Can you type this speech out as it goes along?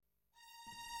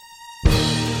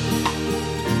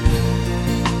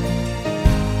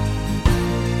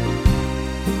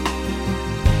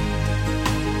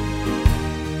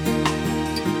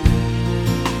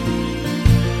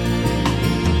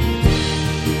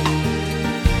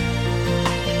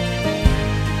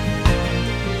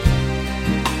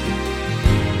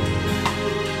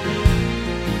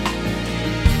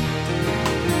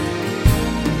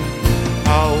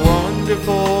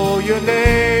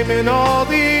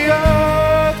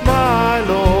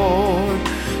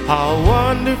How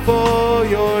wonderful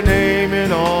your name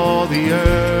in all the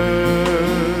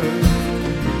earth.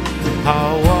 How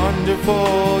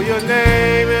wonderful your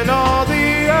name in all the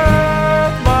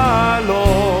earth, my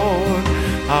Lord.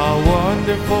 How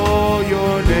wonderful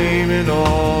your name in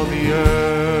all the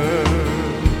earth.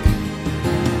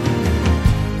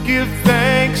 Give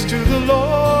thanks to the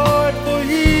Lord, for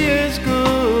he is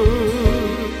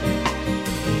good.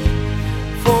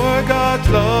 For God's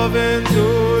love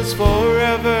endures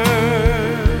forever.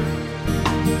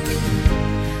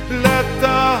 Let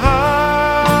the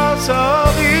house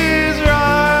of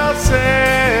Israel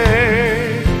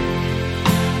say,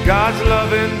 God's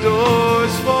love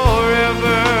endures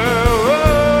forever.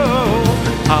 Oh,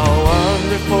 how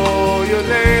wonderful your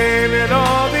name in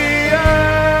all the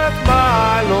earth,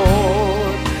 my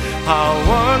Lord. How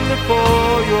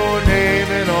wonderful your name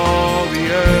in all the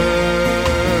earth.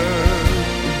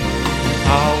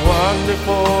 How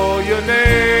wonderful your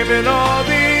name in all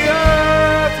the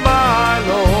earth, my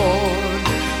Lord.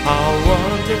 How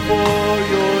wonderful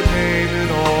your name in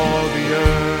all the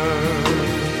earth.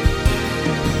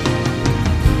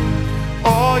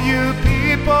 All you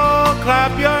people,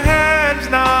 clap your hands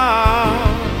now.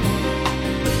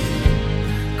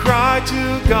 Cry to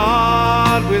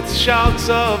God with shouts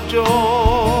of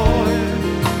joy.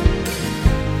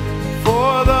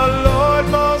 For the Lord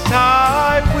Most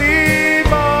High we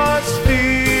must fear.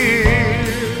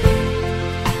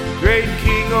 Great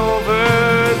King over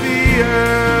the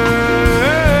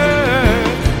earth.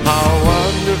 How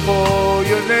wonderful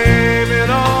your name in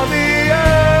all the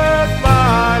earth,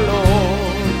 my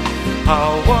Lord. How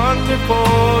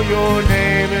wonderful your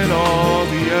name in all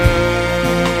the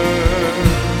earth.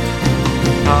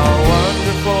 How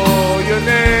wonderful your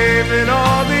name in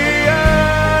all the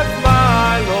earth,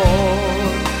 my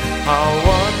Lord. How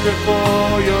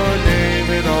wonderful your name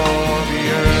in all the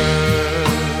earth.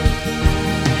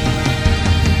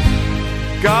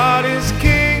 God is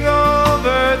King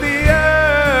over the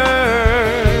earth.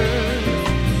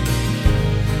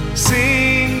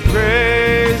 Sing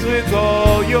praise with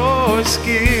all your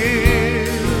skill.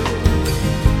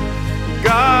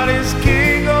 God is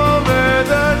King over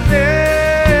the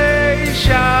nations.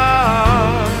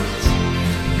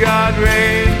 God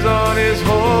reigns on his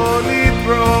holy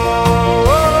throne.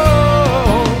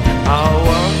 How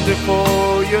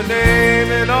wonderful your name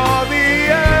in all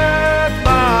the earth,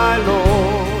 my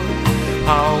Lord.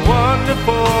 How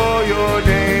wonderful your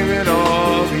name in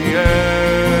all the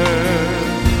earth.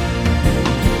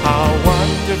 How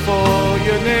wonderful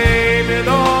your name in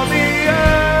all the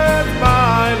earth,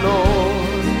 my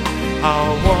Lord. How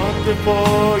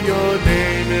wonderful your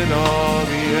name in all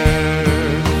the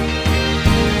earth.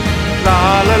 La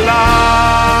la la,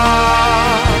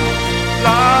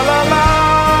 la la la.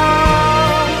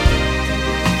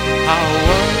 How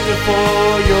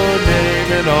wonderful your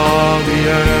name in all the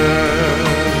earth.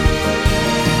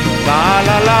 La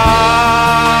la la,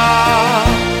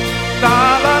 la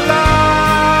la la.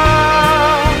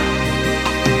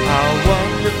 How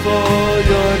wonderful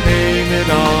your name in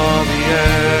all the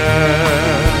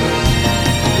earth.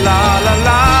 La la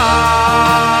la,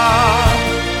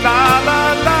 la la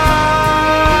la.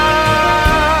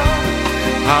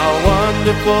 How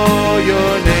wonderful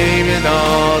your name in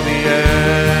all the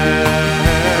earth.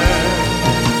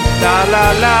 La la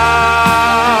la,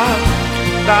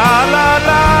 la la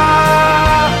la.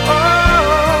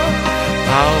 Oh,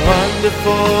 how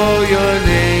wonderful your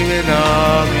name in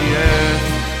all the earth.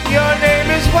 Your name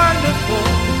is wonderful,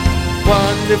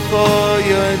 wonderful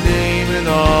your name in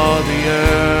all the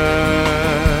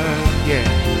earth. Yeah.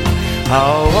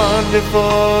 How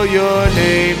wonderful your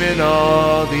name in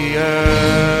all the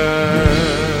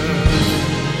earth.